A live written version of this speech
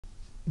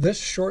This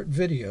short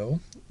video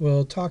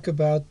will talk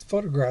about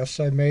photographs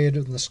I made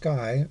in the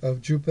sky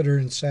of Jupiter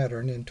and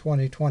Saturn in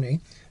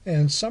 2020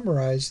 and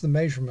summarize the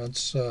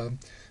measurements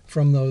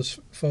from those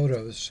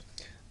photos.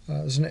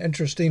 It was an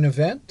interesting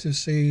event to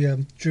see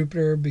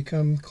Jupiter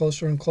become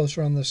closer and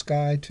closer on the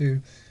sky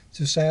to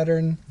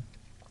Saturn.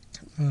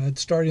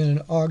 Starting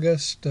in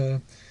August,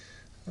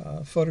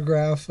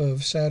 photograph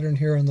of Saturn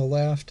here on the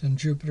left and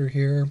Jupiter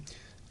here,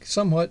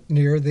 somewhat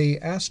near the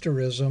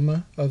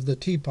asterism of the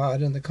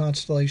teapot in the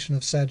constellation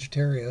of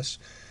Sagittarius.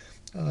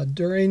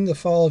 During the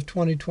fall of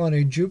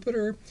 2020,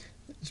 Jupiter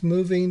is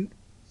moving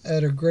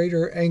at a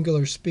greater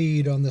angular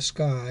speed on the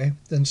sky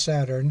than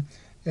Saturn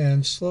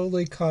and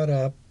slowly caught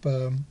up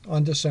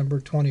on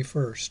December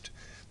 21st.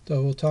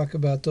 So we'll talk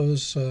about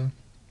those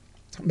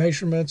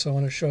measurements. I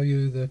want to show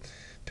you the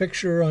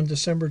picture on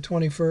December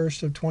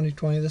 21st of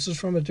 2020. This is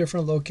from a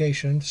different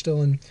location,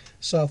 still in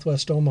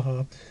southwest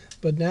Omaha.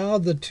 But now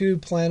the two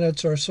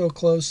planets are so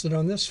close that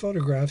on this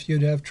photograph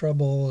you'd have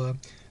trouble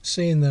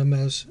seeing them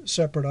as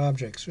separate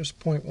objects, just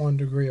 0.1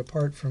 degree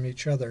apart from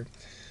each other.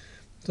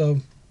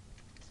 So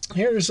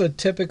here's a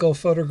typical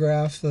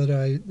photograph that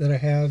I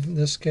have. In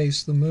this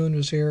case, the moon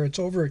is here. It's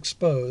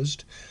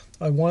overexposed.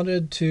 I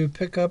wanted to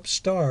pick up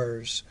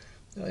stars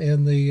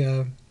in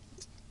the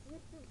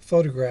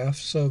photograph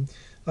so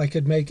I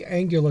could make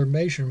angular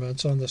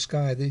measurements on the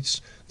sky.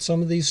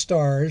 Some of these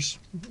stars,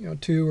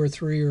 2 or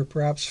 3 or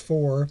perhaps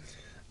 4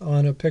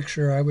 on a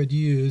picture I would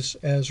use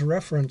as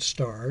reference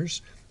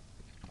stars.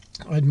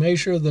 I'd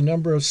measure the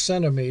number of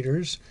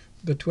centimeters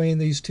between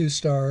these two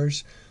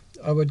stars.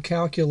 I would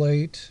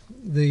calculate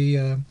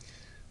the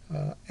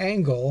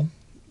angle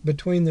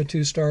between the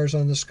two stars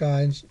on the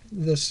sky.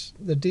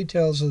 The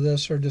details of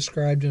this are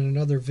described in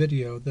another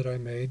video that I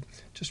made.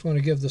 Just want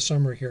to give the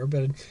summary here,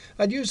 but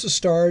I'd use the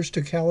stars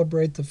to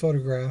calibrate the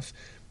photograph,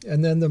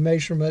 and then the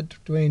measurement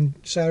between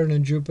Saturn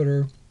and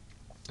Jupiter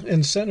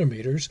in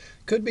centimeters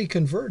could be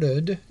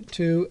converted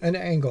to an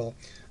angle.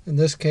 In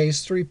this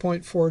case,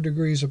 3.4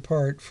 degrees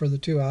apart for the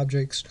two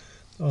objects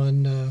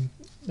on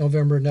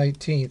November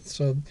 19th.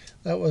 So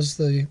that was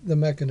the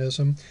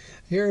mechanism.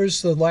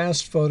 Here's the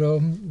last photo,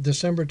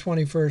 December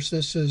 21st.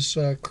 This is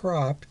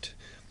cropped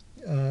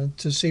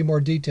to see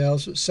more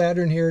details.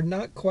 Saturn here,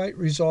 not quite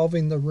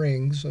resolving the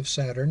rings of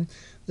Saturn.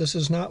 This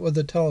is not with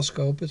a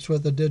telescope, it's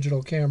with a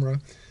digital camera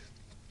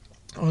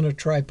on a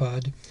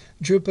tripod.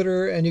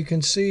 Jupiter, and you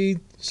can see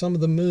some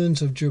of the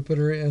moons of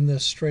Jupiter in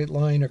this straight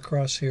line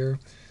across here.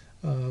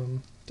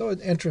 So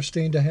it's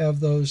interesting to have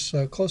those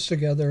close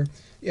together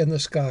in the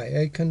sky,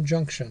 a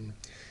conjunction.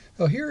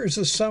 So here is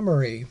a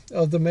summary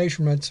of the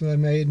measurements I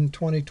made in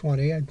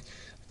 2020.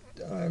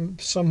 I'm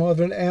somewhat of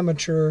an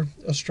amateur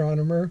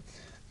astronomer,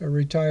 a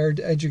retired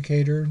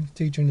educator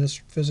teaching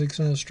physics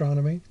and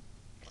astronomy,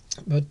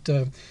 but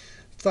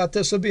thought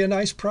this would be a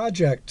nice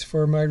project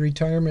for my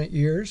retirement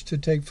years to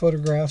take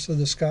photographs of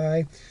the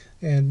sky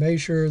and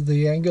measure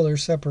the angular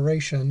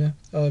separation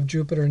of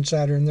Jupiter and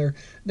Saturn. They're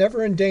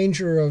never in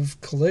danger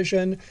of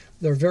collision.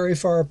 They're very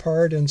far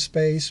apart in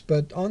space,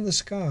 but on the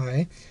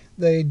sky,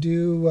 they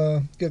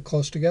do get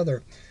close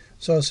together.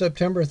 So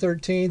September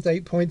 13th,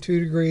 8.2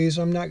 degrees.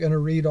 I'm not going to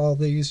read all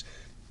these.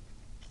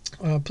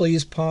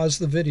 Please pause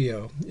the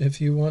video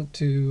if you want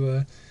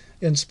to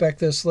inspect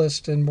this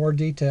list in more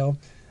detail.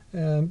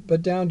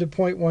 But down to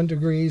 0.1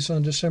 degrees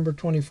on December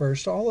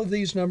 21st. All of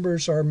these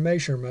numbers are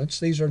measurements.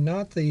 These are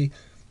not the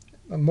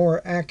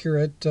more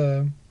accurate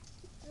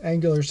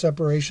angular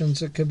separations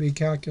that could be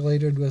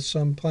calculated with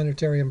some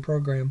planetarium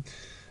program.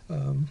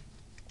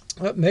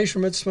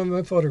 Measurements from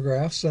my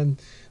photographs,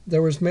 and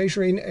there was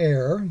measuring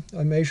air.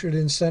 I measured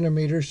in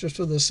centimeters just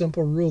with a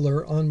simple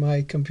ruler on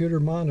my computer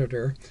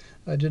monitor.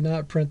 I did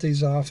not print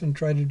these off and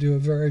try to do a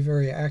very,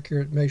 very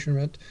accurate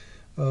measurement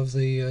of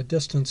the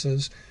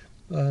distances.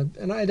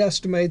 And I'd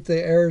estimate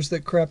the airs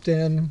that crept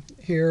in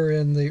here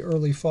in the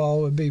early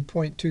fall would be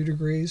 0.2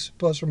 degrees,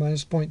 plus or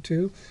minus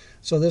 0.2.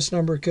 So this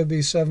number could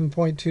be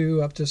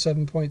 7.2 up to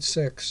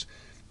 7.6.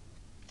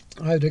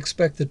 I'd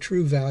expect the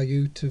true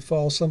value to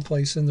fall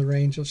someplace in the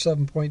range of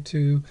 7.2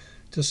 to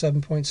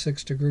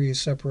 7.6 degrees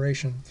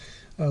separation.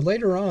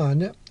 Later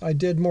on, I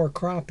did more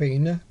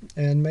cropping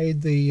and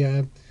made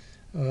the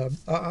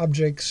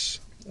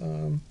objects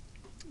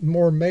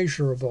more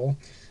measurable.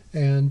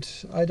 And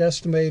I'd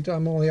estimate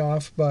I'm only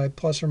off by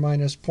plus or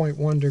minus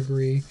 0.1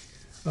 degree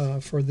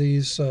for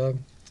these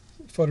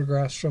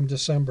photographs from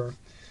December.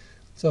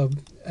 So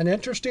an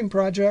interesting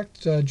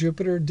project.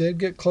 Jupiter did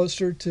get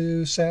closer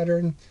to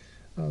Saturn.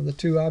 The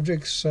two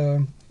objects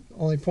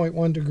only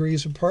 0.1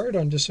 degrees apart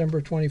on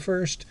December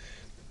 21st.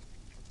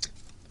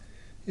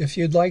 If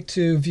you'd like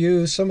to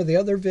view some of the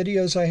other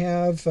videos I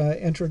have,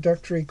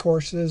 introductory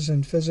courses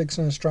in physics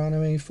and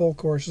astronomy, full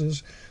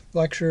courses,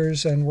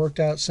 lectures, and worked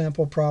out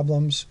sample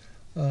problems,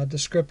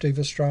 descriptive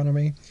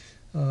astronomy,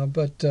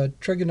 but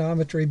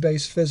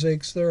trigonometry-based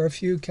physics, there are a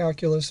few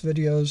calculus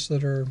videos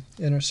that are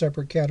in a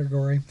separate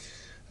category.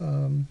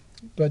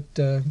 But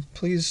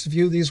please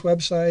view these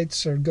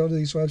websites or go to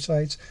these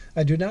websites.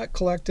 I do not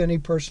collect any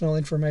personal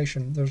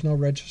information. There's no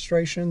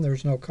registration.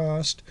 There's no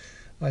cost.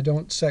 I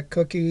don't set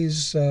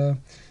cookies.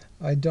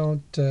 I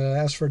don't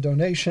ask for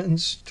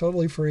donations.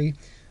 Totally free.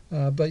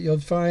 But you'll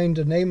find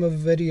a name of a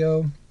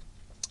video,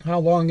 how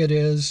long it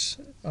is,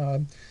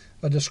 a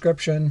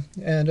description,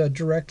 and a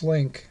direct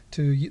link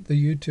to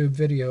the YouTube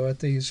video at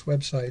these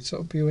websites.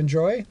 Hope you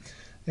enjoy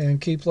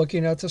and keep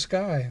looking at the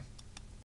sky.